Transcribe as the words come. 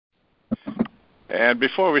And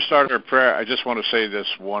before we start our prayer, I just want to say this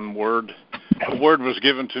one word. A word was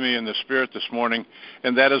given to me in the Spirit this morning,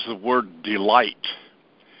 and that is the word delight.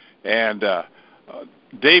 And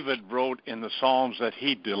David wrote in the Psalms that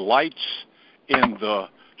he delights in the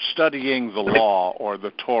studying the law or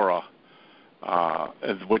the Torah,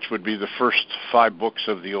 which would be the first 5 books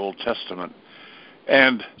of the Old Testament.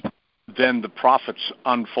 And then the prophets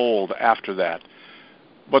unfold after that.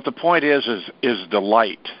 But the point is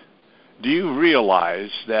delight. Do you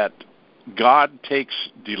realize that God takes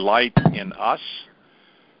delight in us,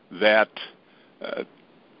 that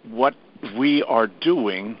what we are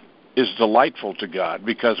doing is delightful to God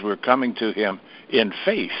because we're coming to Him in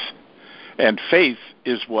faith. And faith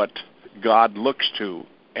is what God looks to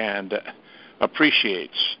and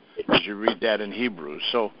appreciates, as you read that in Hebrews.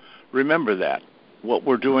 So remember that. What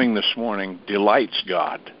we're doing this morning delights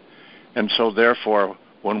God. And so therefore,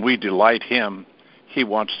 when we delight Him, He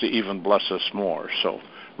wants to even bless us more. So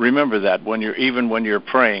remember that when you're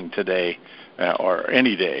praying today or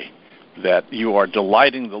any day, that you are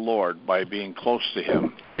delighting the Lord by being close to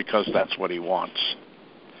Him, because that's what He wants.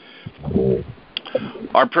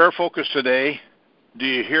 Our prayer focus today: do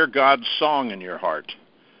you hear God's song in your heart?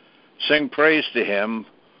 Sing praise to Him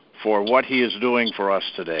for what He is doing for us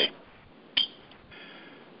today.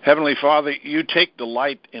 Heavenly Father, you take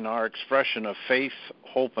delight in our expression of faith,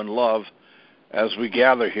 hope, and love as we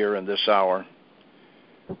gather here in this hour.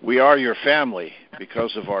 We are your family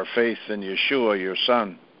because of our faith in Yeshuah, your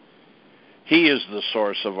Son. He is the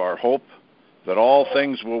source of our hope that all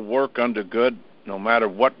things will work unto good no matter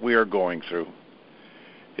what we are going through.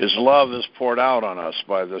 His love is poured out on us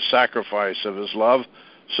by the sacrifice of His love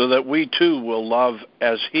so that we too will love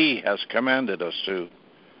as He has commanded us to.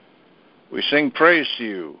 We sing praise to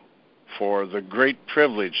you for the great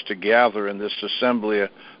privilege to gather in this assembly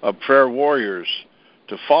of prayer warriors,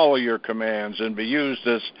 to follow your commands and be used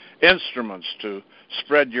as instruments to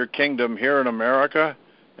spread your kingdom here in America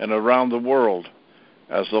and around the world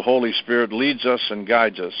as the Holy Spirit leads us and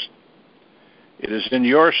guides us. It is in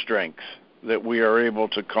your strength that we are able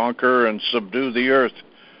to conquer and subdue the earth,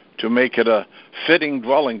 to make it a fitting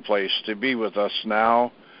dwelling place to be with us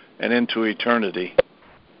now and into eternity.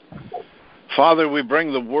 Father, we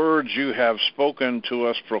bring the words you have spoken to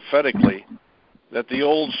us prophetically, that the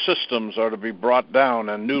old systems are to be brought down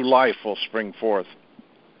and new life will spring forth.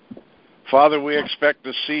 Father, we expect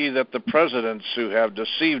to see that the presidents who have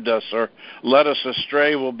deceived us or led us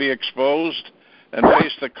astray will be exposed and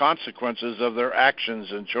face the consequences of their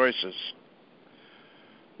actions and choices.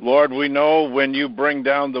 Lord, we know when you bring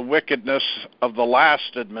down the wickedness of the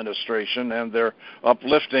last administration and their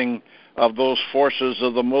uplifting of those forces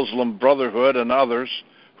of the Muslim Brotherhood and others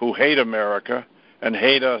who hate America and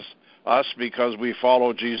hate us because we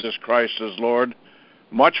follow Jesus Christ as Lord,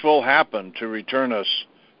 much will happen to return us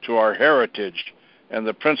to our heritage and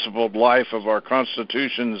the principled life of our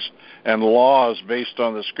constitutions and laws based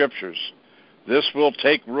on the Scriptures. This will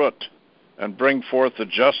take root and bring forth the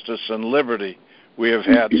justice and liberty we have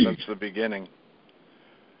had since the beginning.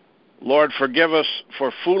 Lord, forgive us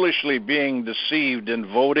for foolishly being deceived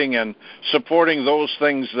in voting and supporting those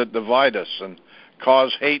things that divide us and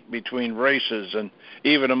cause hate between races and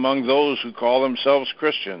even among those who call themselves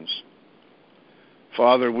Christians.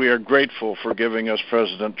 Father, we are grateful for giving us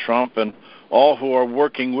President Trump and all who are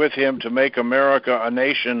working with him to make America a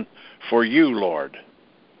nation for you, Lord.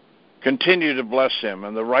 Continue to bless him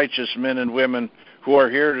and the righteous men and women who are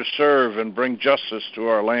here to serve and bring justice to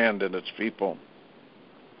our land and its people.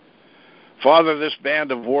 Father, this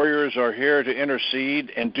band of warriors are here to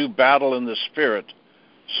intercede and do battle in the Spirit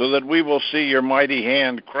so that we will see your mighty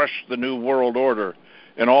hand crush the new world order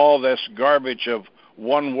and all this garbage of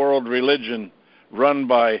one world religion run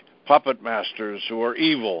by puppet masters who are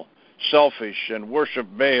evil, selfish, and worship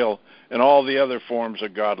Baal and all the other forms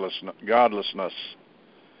of godlessness.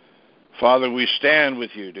 Father, we stand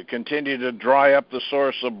with you to continue to dry up the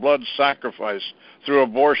source of blood sacrifice through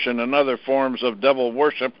abortion and other forms of devil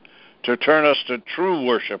worship, to turn us to true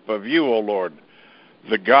worship of you, O Lord,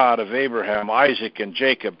 the God of Abraham, Isaac, and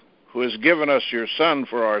Jacob, who has given us your Son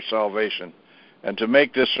for our salvation, and to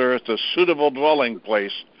make this earth a suitable dwelling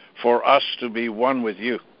place for us to be one with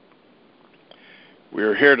you. We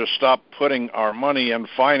are here to stop putting our money and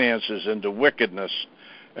finances into wickedness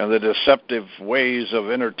and the deceptive ways of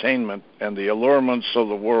entertainment and the allurements of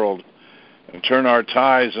the world, and turn our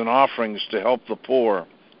tithes and offerings to help the poor,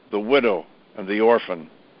 the widow, and the orphan.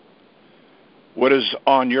 What is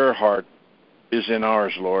on your heart is in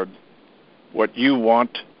ours, Lord. What you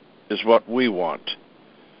want is what we want.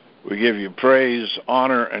 We give you praise,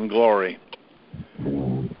 honor, and glory.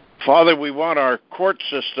 Father, we want our court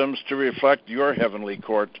systems to reflect your heavenly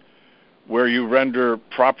court, where you render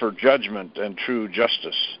proper judgment and true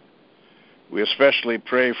justice. We especially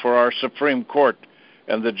pray for our Supreme Court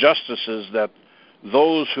and the justices, that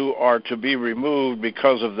those who are to be removed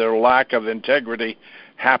because of their lack of integrity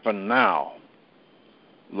happen now.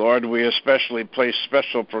 Lord, we especially place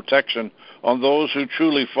special protection on those who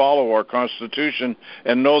truly follow our Constitution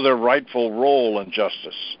and know their rightful role in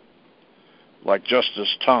justice, like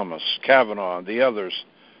Justice Thomas, Kavanaugh, and the others.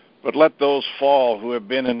 But let those fall who have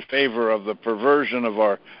been in favor of the perversion of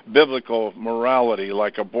our biblical morality,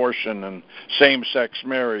 like abortion and same-sex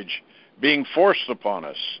marriage, being forced upon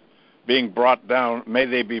us, being brought down. May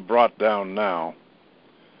they be brought down now.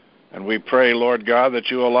 And we pray, Lord God,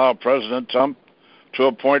 that you allow President Trump to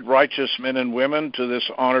appoint righteous men and women to this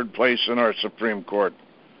honored place in our Supreme Court.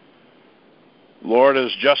 Lord,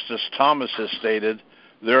 as Justice Thomas has stated,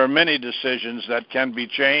 there are many decisions that can be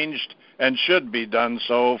changed and should be done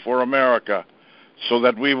so for America, so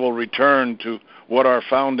that we will return to what our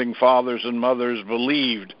founding fathers and mothers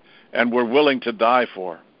believed and were willing to die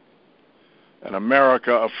for. An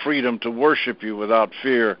America of freedom to worship you without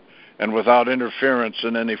fear and without interference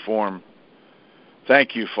in any form.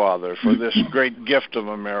 Thank you, Father, for this great gift of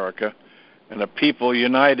America and a people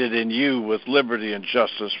united in you with liberty and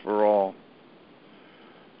justice for all.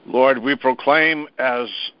 Lord, we proclaim, as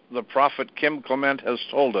the prophet Kim Clement has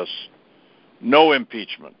told us, no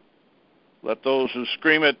impeachment. Let those who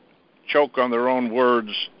scream it choke on their own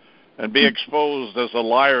words and be exposed as the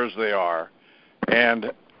liars they are,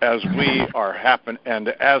 and as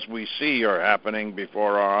we see are happening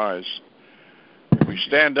before our eyes. We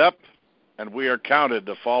stand up, and we are counted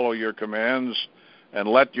to follow your commands, and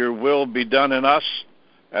let your will be done in us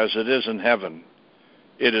as it is in heaven.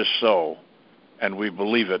 It is so, and we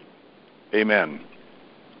believe it. Amen.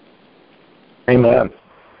 Amen.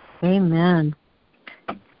 Amen.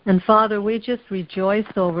 And Father, we just rejoice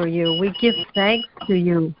over you. We give thanks to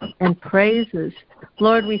you and praises.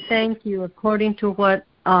 Lord, we thank you according to what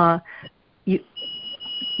you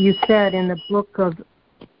said in the book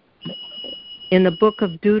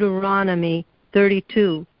of Deuteronomy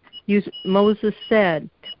 32. Moses said,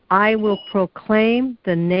 I will proclaim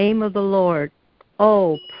the name of the Lord.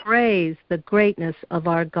 Oh, praise the greatness of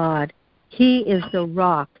our God. He is the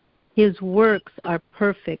rock. His works are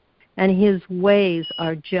perfect, and his ways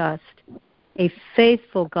are just. A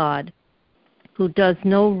faithful God who does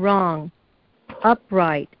no wrong,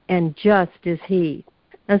 upright and just is he.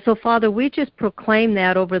 And so, Father, we just proclaim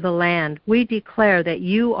that over the land. We declare that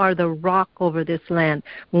you are the rock over this land.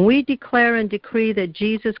 When we declare and decree that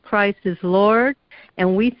Jesus Christ is Lord,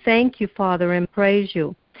 and we thank you, Father, and praise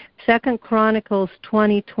you. 2 Chronicles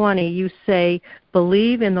 20:20, you say,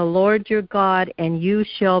 believe in the Lord your God, and you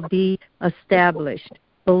shall be established.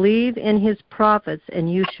 Believe in his prophets,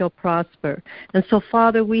 and you shall prosper. And so,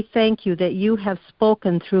 Father, we thank you that you have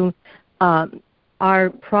spoken through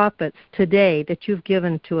our prophets today that you've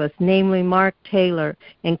given to us, namely Mark Taylor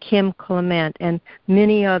and Kim Clement and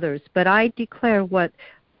many others. But I declare what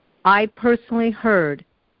I personally heard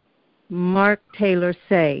Mark Taylor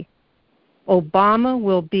say. Obama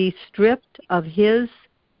will be stripped of his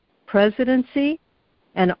presidency,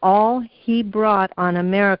 and all he brought on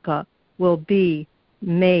America will be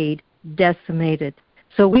made decimated.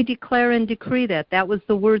 So we declare and decree that. That was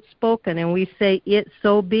the word spoken, and we say, it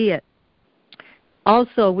so be it.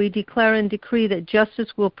 Also, we declare and decree that justice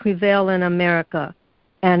will prevail in America,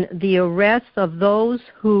 and the arrest of those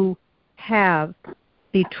who have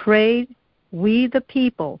betrayed we the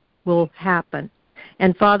people will happen.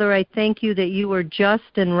 And Father, I thank you that you are just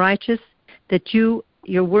and righteous, that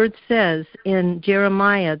your word says in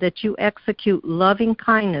Jeremiah that you execute loving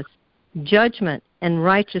kindness, judgment, and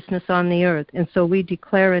righteousness on the earth. And so we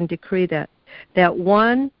declare and decree that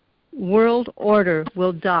one world order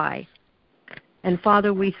will die. And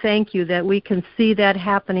Father, we thank you that we can see that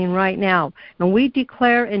happening right now. And we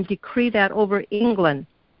declare and decree that over England.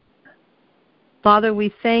 Father,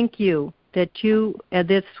 we thank you that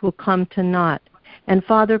this will come to naught. And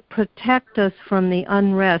Father, protect us from the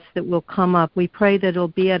unrest that will come up. We pray that it will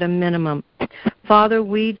be at a minimum. Father,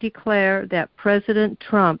 we declare that President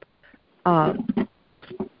Trump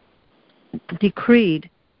decreed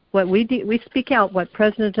what we speak out what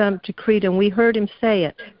President Trump decreed, and we heard him say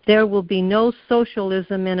it. There will be no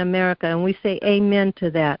socialism in America, and we say amen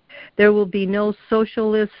to that. There will be no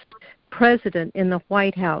socialist president in the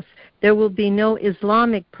White House. There will be no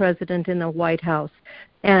Islamic president in the White House.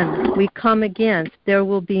 And we come against, there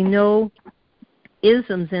will be no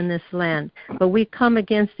isms in this land, but we come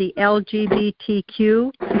against the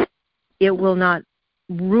LGBTQ. It will not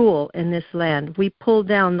rule in this land. We pull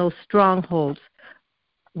down those strongholds.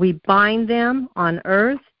 We bind them on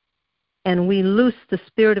earth, and we loose the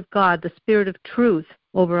Spirit of God, the Spirit of truth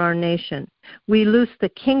over our nation. We loose the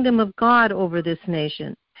kingdom of God over this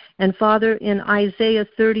nation. And Father, in Isaiah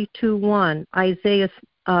 32:1, Isaiah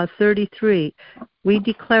 33, we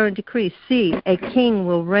declare and decree, see, a king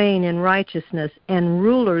will reign in righteousness, and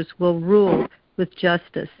rulers will rule with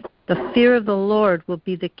justice. The fear of the Lord will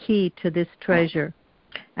be the key to this treasure.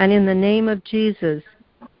 And in the name of Jesus,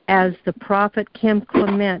 as the prophet Kim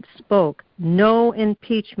Clement spoke, no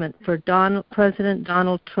impeachment for President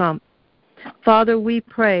Donald Trump. Father, we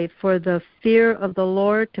pray for the fear of the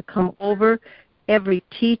Lord to come over every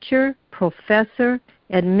teacher, professor,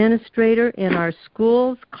 administrator in our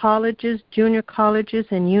schools, colleges, junior colleges,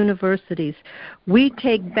 and universities. We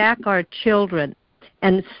take back our children,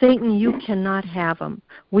 and Satan, you cannot have them.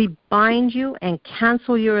 We bind you and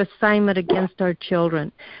cancel your assignment against our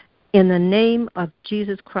children. In the name of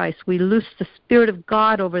Jesus Christ, we loose the Spirit of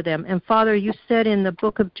God over them. And Father, you said in the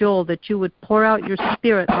book of Joel that you would pour out your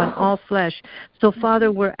Spirit on all flesh. So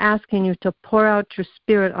Father, we're asking you to pour out your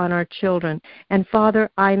Spirit on our children. And Father,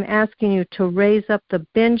 I'm asking you to raise up the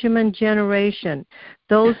Benjamin generation,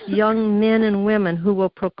 those young men and women who will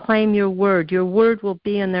proclaim your word. Your word will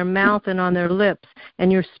be in their mouth and on their lips, and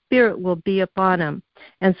your Spirit will be upon them.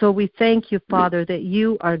 And so we thank you, Father, that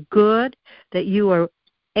you are good, that you are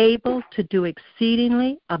able to do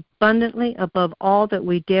exceedingly, abundantly, above all that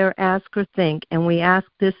we dare ask or think. And we ask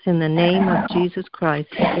this in the name of Jesus Christ.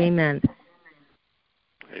 Amen.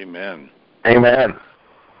 Amen. Amen.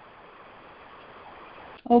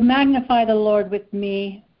 Oh, magnify the Lord with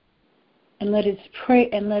me, and let us pray,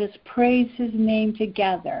 and let us praise his name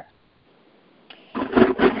together.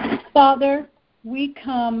 Father, we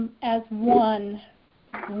come as one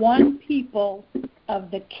people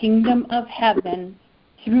of the kingdom of heaven,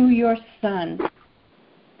 through your Son.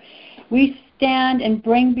 We stand and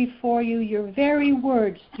bring before you your very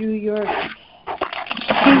words through your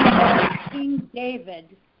King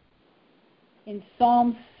David in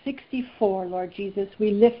Psalm 64, Lord Jesus.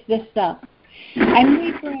 We lift this up. And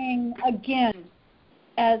we bring again,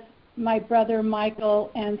 as my brother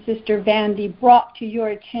Michael and Sister Vandy brought to your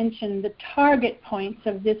attention, the target points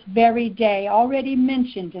of this very day, already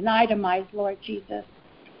mentioned and itemized, Lord Jesus.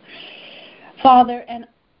 Father, and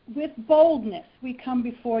with boldness we come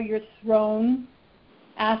before your throne,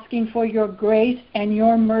 asking for your grace and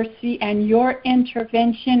your mercy and your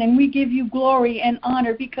intervention, and we give you glory and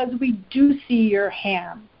honor because we do see your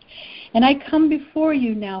hand. And I come before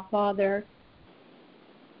you now, Father,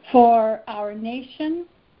 for our nation,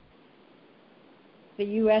 the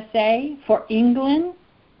USA, for England,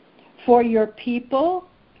 for your people,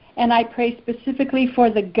 and I pray specifically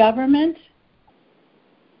for the government,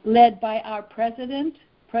 led by our President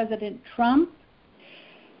Trump.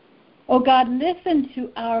 Oh God, listen to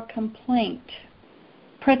our complaint.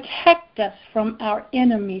 Protect us from our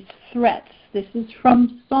enemies' threats. This is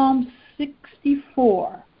from Psalm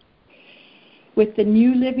 64 with the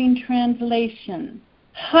New Living Translation.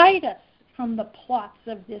 Hide us from the plots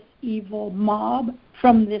of this evil mob,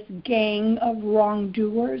 from this gang of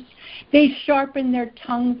wrongdoers. They sharpen their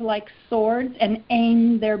tongues like swords and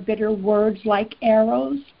aim their bitter words like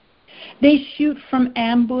arrows. They shoot from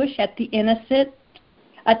ambush at the innocent,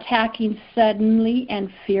 attacking suddenly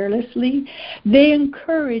and fearlessly. They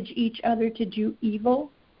encourage each other to do evil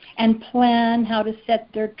and plan how to set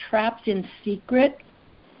their traps in secret.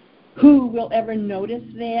 Who will ever notice,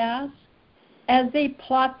 they ask? As they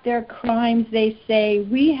plot their crimes, they say,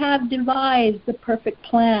 we have devised the perfect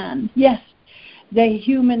plan. Yes, the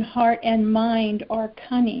human heart and mind are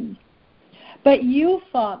cunning. But you,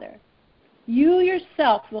 Father, you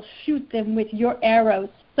yourself will shoot them with your arrows,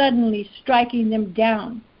 suddenly striking them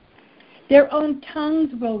down. Their own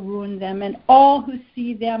tongues will ruin them, and all who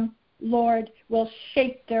see them, Lord, will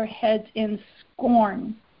shake their heads in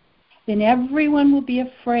scorn. Then everyone will be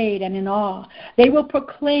afraid and in awe. They will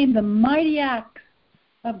proclaim the mighty acts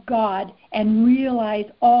of God and realize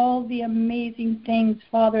all the amazing things,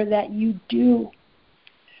 Father, that you do.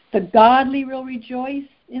 The godly will rejoice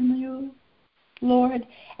in you, Lord,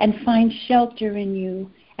 and find shelter in you.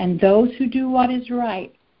 And those who do what is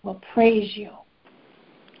right will praise you.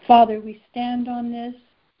 Father, we stand on this.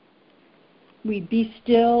 We be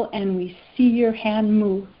still and we see your hand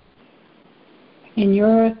move. In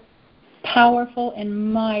your powerful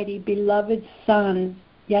and mighty beloved Son,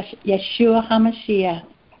 Yeshuah HaMashiach,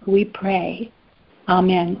 we pray.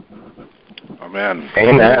 Amen. Amen.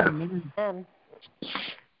 Amen. Amen.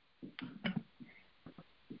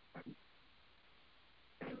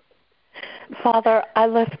 Father, I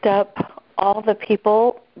lift up all the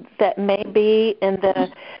people that may be in the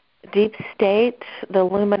deep state, the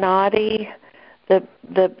Illuminati,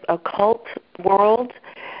 the occult world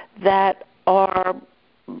that are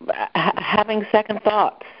having second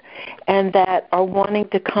thoughts and that are wanting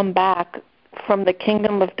to come back from the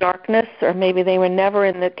kingdom of darkness, or maybe they were never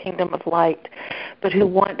in the kingdom of light, but who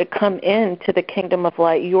want to come into the kingdom of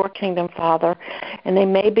light, your kingdom, Father, and they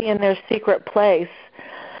may be in their secret place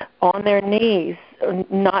on their knees,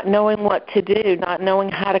 not knowing what to do, not knowing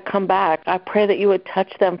how to come back. I pray that you would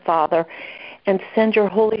touch them, Father, and send your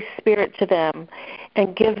Holy Spirit to them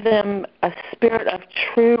and give them a spirit of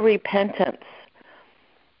true repentance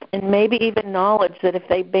and maybe even knowledge that if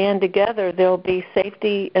they band together, there'll be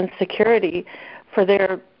safety and security for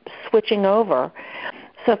their switching over.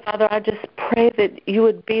 So, Father, I just pray that you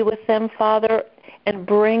would be with them, Father, and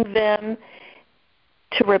bring them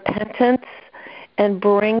to repentance and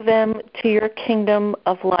bring them to your kingdom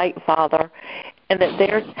of light, Father, and that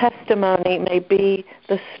their testimony may be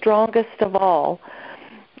the strongest of all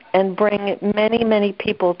and bring many, many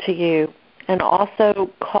people to you, and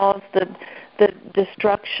also cause the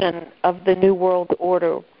destruction of the New World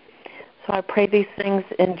Order. So I pray these things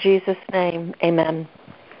in Jesus' name. Amen.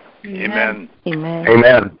 Amen. Amen.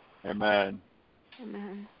 Amen. Amen.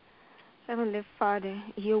 Amen. Heavenly Father,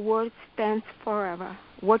 your word stands forever.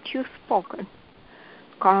 What you've spoken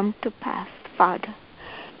come to pass, Father.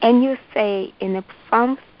 And you say in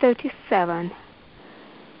Psalm 37,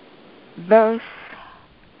 verse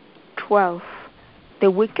 12,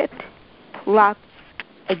 the wicked plots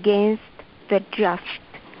against the just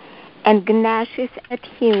and gnashes at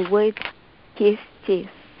him with his teeth.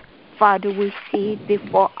 Father, we see it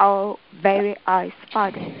before our very eyes,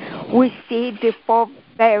 Father. We see it before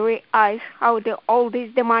very eyes how all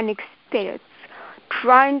these demonic spirits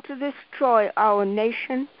trying to destroy our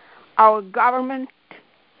nation, our government,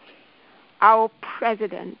 our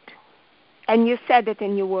president. And you said it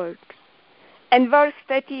in your word. And verse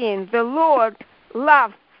 13, the Lord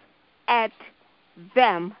laughs at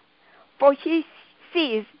them, for he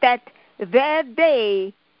sees that their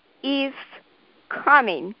day is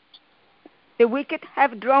coming. The wicked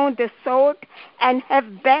have drawn the sword and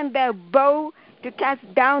have bent their bow to cast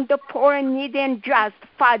down the poor and needy and just.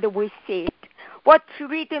 Father, we see it. What's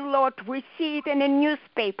written, Lord, we see it in the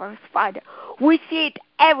newspapers, Father. We see it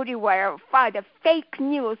everywhere, Father. Fake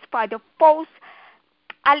news, Father. False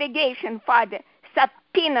allegation, Father.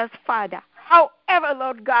 Subpoenas, Father. However,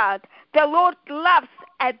 Lord God, the Lord laughs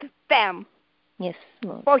at them. Yes,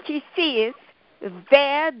 Lord. For he sees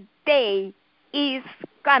their day is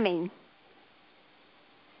coming.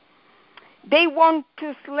 They want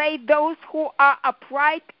to slay those who are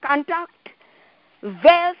upright conduct.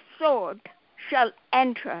 Their sword shall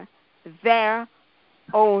enter their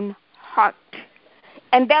own heart,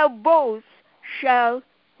 and their bows shall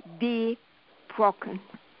be broken.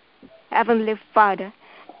 Heavenly Father,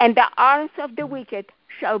 and the arms of the wicked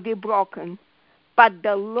shall be broken, but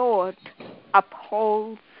the Lord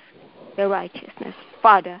upholds the righteousness.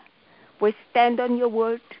 Father, we stand on your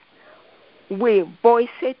word, we voice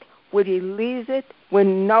it, we release it, we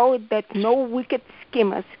know that no wicked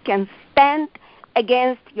schemers can stand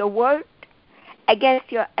against your word,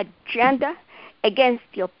 against your agenda, against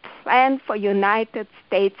your plan for United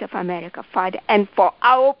States of America, Father, and for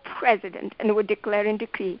our president. And we declare and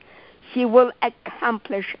decree, he will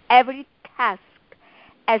accomplish every task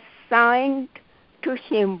assigned to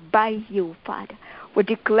him by you, Father. We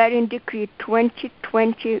declare and decree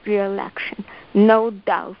 2020 re-election, no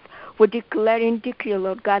doubt. We declare and decree,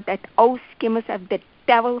 Lord God, that all schemers of the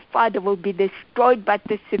devil, Father, will be destroyed by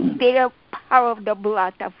the superior power of the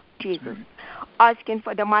blood of Jesus. Asking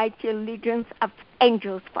for the mighty legions of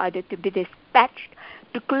angels, Father, to be dispatched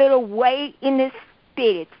to clear a way in the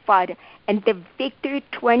spirit, Father, and the victory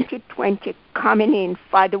 2020 coming in,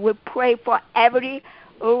 Father. We pray for every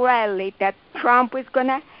rally that Trump is going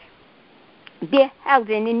to be held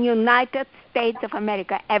in the United States of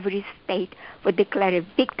America, every state. We declare a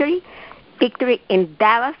victory, victory in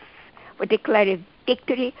Dallas. We declare a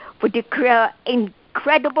victory. We declare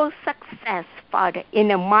incredible success, Father, in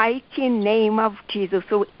the mighty name of Jesus.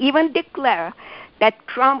 So even declare that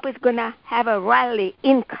Trump is going to have a rally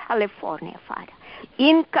in California, Father.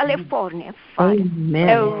 In California, Father. Amen.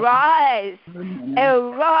 Arise,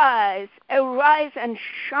 arise, arise and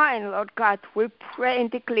shine, Lord God. We pray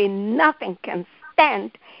and declare nothing can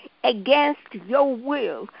stand against your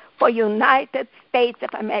will for United States of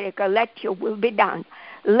America. Let your will be done.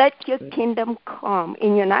 Let your kingdom come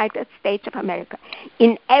in United States of America,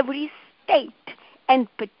 in every state, and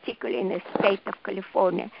particularly in the state of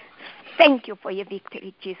California. Thank you for your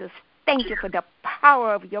victory, Jesus. Thank you for the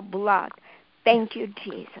power of your blood Thank you,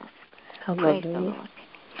 Jesus. Praise the Hallelujah. Lord.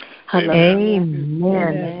 Hallelujah.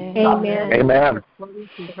 Amen. Amen. Amen. According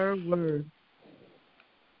to her word.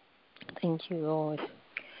 Thank you, Lord.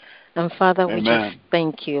 And Father, we just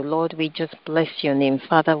thank you. Lord, we just bless your name.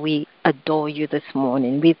 Father, we adore you this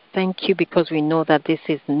morning. We thank you because we know that this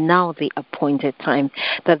is now the appointed time,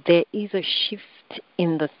 that there is a shift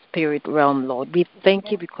in the spirit realm, Lord. We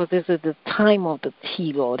thank you because this is the time of the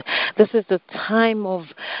tea, Lord. This is the time of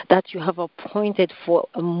that you have appointed for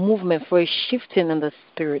a movement, for a shifting in the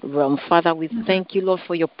spirit realm. Father, we thank you, Lord,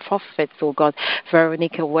 for your prophets, oh God,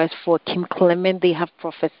 Veronica West, for Kim Clement. They have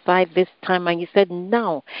prophesied this time, and you said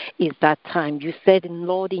now is that time. You said,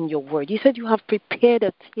 Lord, in your word, you said you have prepared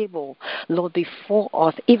a table, Lord, before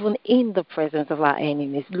us, even in the presence of our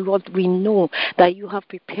enemies. Lord, we know that you have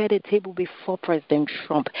prepared a table before President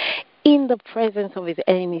Trump. In the presence of his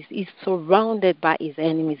enemies, he's surrounded by his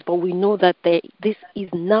enemies. But we know that this is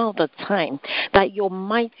now the time that your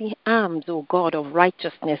mighty arms, O God, of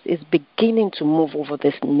righteousness is beginning to move over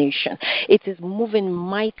this nation. It is moving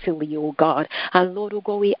mightily, O God. And Lord, O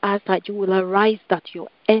God, we ask that you will arise, that your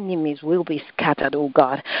enemies will be scattered, O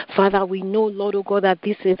God. Father, we know, Lord, O God, that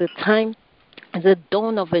this is the time, the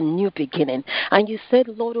dawn of a new beginning. And you said,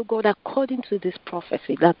 Lord, oh God, according to this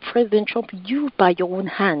prophecy, that President Trump, you by your own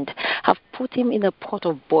hand have put him in a pot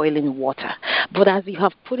of boiling water. But as you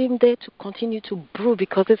have put him there to continue to brew,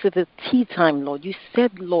 because this is the tea time, Lord, you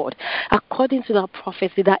said, Lord, according to that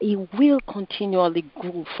prophecy, that he will continually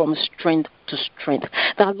grow from strength to strength.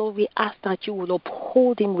 That, Lord, we ask that you will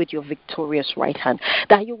uphold him with your victorious right hand,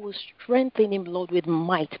 that you will strengthen him, Lord, with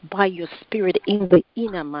might by your spirit in the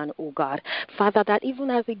inner man, oh God. Father, that even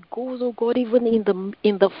as it goes, oh God, even in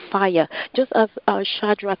the fire, just as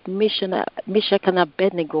Shadrach, Meshach, and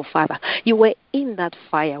Abednego, Father, you were in that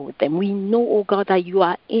fire with them. We know, oh God, that you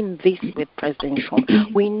are in this with President Trump.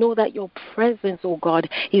 We know that your presence, oh God,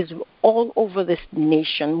 is all over this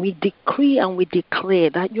nation. We decree and we declare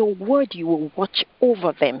that your word, you will watch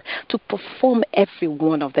over them to perform every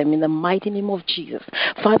one of them in the mighty name of Jesus.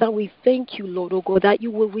 Father, we thank you, Lord, oh God, that you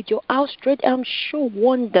will with your outstretched arm show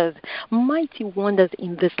wonders, mighty wonders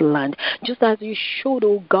in this land, just as you showed,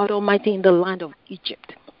 oh God Almighty, in the land of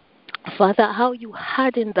Egypt. Father, how you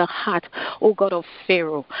hardened the heart, O God of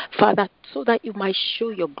Pharaoh, Father, so that you might show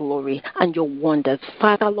your glory and your wonders.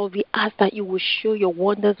 Father, Lord, we ask that you will show your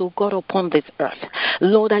wonders, O God, upon this earth.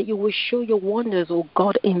 Lord, that you will show your wonders, O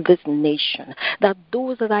God, in this nation. That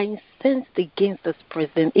those that are incensed against this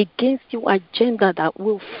president, against your agenda, that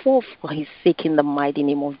will fall for his sake in the mighty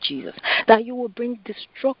name of Jesus. That you will bring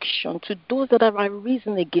destruction to those that have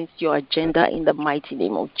arisen against your agenda in the mighty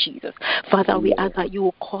name of Jesus. Father, we ask that you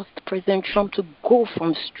will cause President Trump to go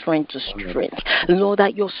from strength to strength. Lord,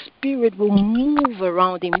 that your spirit will move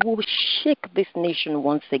around him, will shake this nation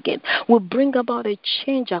once again, will bring about a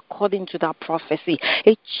change according to that prophecy,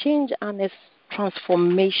 a change and a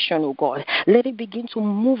transformation, oh God. Let it begin to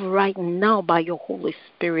move right now by your Holy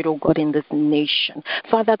Spirit, oh God, in this nation.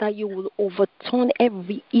 Father, that you will overturn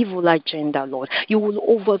every evil agenda, Lord. You will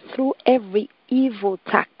overthrow every evil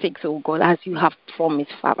tactics, oh God, as you have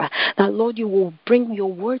promised, Father. That, Lord, you will bring your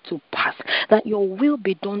word to pass, that your will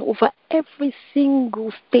be done over every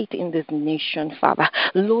single state in this nation, Father.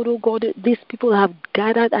 Lord, oh God, these people have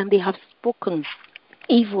gathered and they have spoken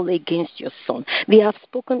evil against your son. They have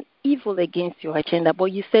spoken evil against your agenda, but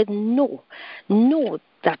you said no,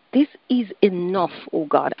 that this is enough, oh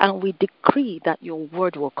God, and we decree that your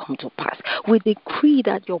word will come to pass. We decree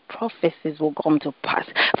that your prophecies will come to pass.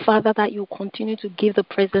 Father, that you continue to give the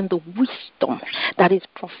president the wisdom that is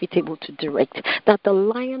profitable to direct, that the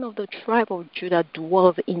Lion of the tribe of Judah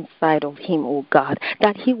dwells inside of him, oh God,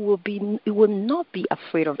 that he will not be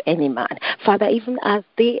afraid of any man. Father, even as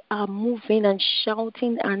they are moving and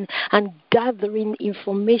shouting and gathering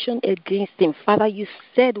information against him, Father, you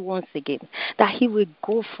said once again that he will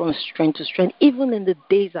go from strength to strength, even in the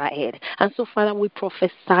days ahead. And so, Father, we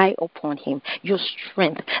prophesy upon him your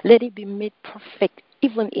strength. Let it be made perfect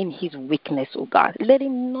even in his weakness, oh God. Let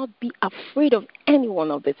him not be afraid of any one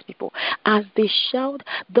of these people. As they shout,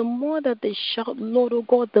 the more that they shout, Lord, oh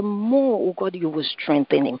God, the more, oh God, you will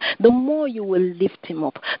strengthen him. The more you will lift him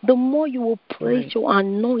up. The more you will place your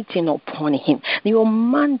anointing upon him. Your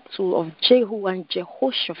mantle of Jehu and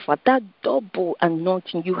Jehoshaphat, that double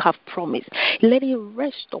anointing you have promised, let it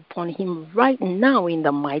rest upon him right now in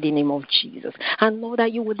the mighty name of Jesus. And Lord,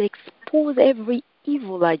 that you will expose every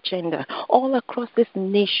evil agenda all across this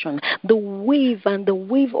nation, the wave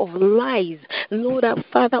of lies. Lord, our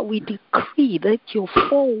Father, we decree that your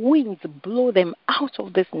four winds blow them out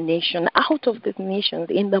of this nation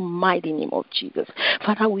in the mighty name of Jesus.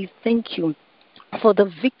 Father, we thank you for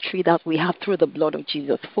the victory that we have through the blood of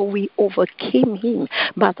Jesus. For we overcame him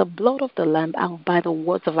by the blood of the Lamb and by the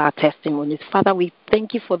words of our testimonies. Father, we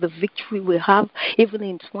thank you for the victory we have even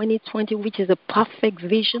in 2020, which is a perfect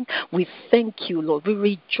vision. We thank you, Lord. We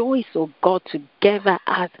rejoice, oh God, together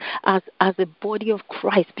as a body of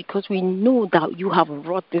Christ, because we know that you have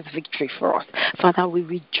wrought this victory for us. Father, we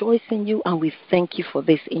rejoice in you and we thank you for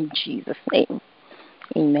this in Jesus' name.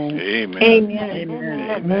 Amen. Amen.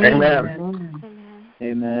 Amen. Amen.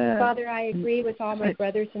 Amen. Father, I agree with all my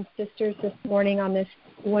brothers and sisters this morning on this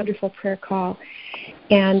wonderful prayer call.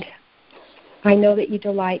 And I know that you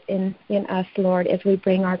delight in us, Lord, as we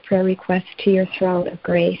bring our prayer requests to your throne of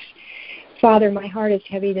grace. Father, my heart is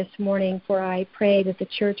heavy this morning, for I pray that the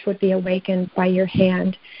church would be awakened by your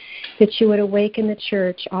hand, that you would awaken the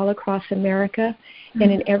church all across America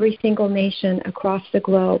and in every single nation across the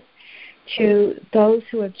globe, to those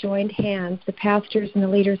who have joined hands, the pastors and the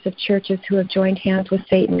leaders of churches who have joined hands with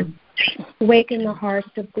Satan. Awaken the hearts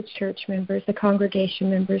of the church members, the congregation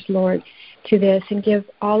members, Lord, to this, and give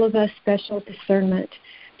all of us special discernment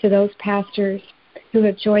to those pastors who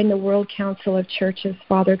have joined the World Council of Churches,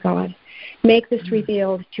 Father God. Make this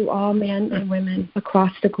revealed to all men and women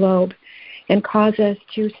across the globe, and cause us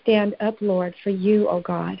to stand up, Lord, for you, O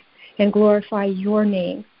God, and glorify your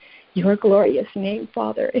name, your glorious name,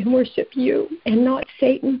 Father, and worship you and not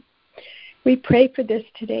Satan. We pray for this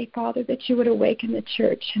today, Father, that you would awaken the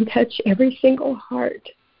church and touch every single heart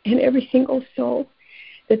and every single soul,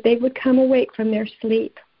 that they would come awake from their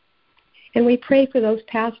sleep. And we pray for those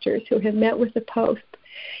pastors who have met with the Pope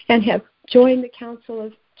and have joined the Council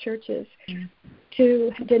of Churches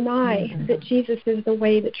to deny that Jesus is the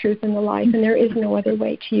way, the truth, and the life, and there is no other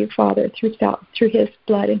way to you, Father, through his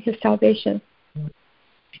blood and his salvation.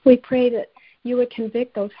 We pray that you would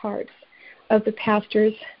convict those hearts of the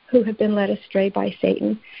pastors who have been led astray by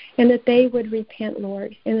Satan, and that they would repent,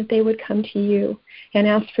 Lord, and that they would come to you and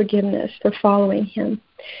ask forgiveness for following him.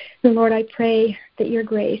 And Lord, I pray that your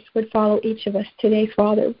grace would follow each of us today,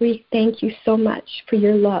 Father. We thank you so much for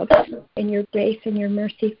your love and your grace and your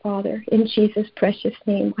mercy, Father. In Jesus' precious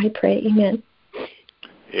name, I pray. Amen.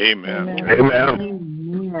 Amen.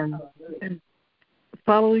 Amen. And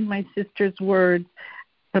following my sister's words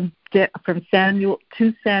from 2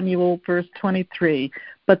 Samuel, verse 23,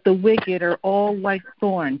 but the wicked are all like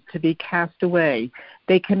thorns to be cast away.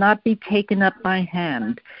 They cannot be taken up by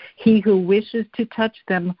hand. He who wishes to touch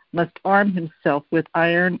them must arm himself with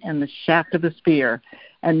iron and the shaft of a spear,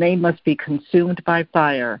 and they must be consumed by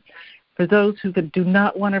fire. For those who do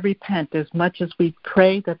not want to repent, as much as we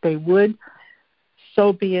pray that they would,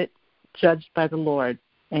 so be it, judged by the Lord.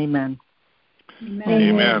 Amen.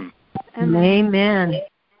 Amen. Amen.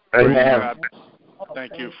 Praise God.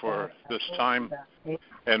 Thank you for this time,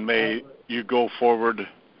 and may you go forward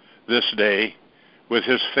this day with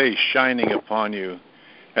his face shining upon you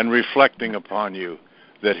and reflecting upon you,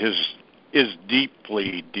 that his is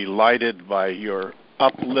deeply delighted by your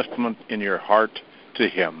upliftment in your heart to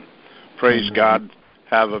him. Praise God.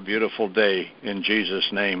 Have a beautiful day in Jesus'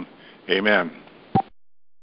 name. Amen.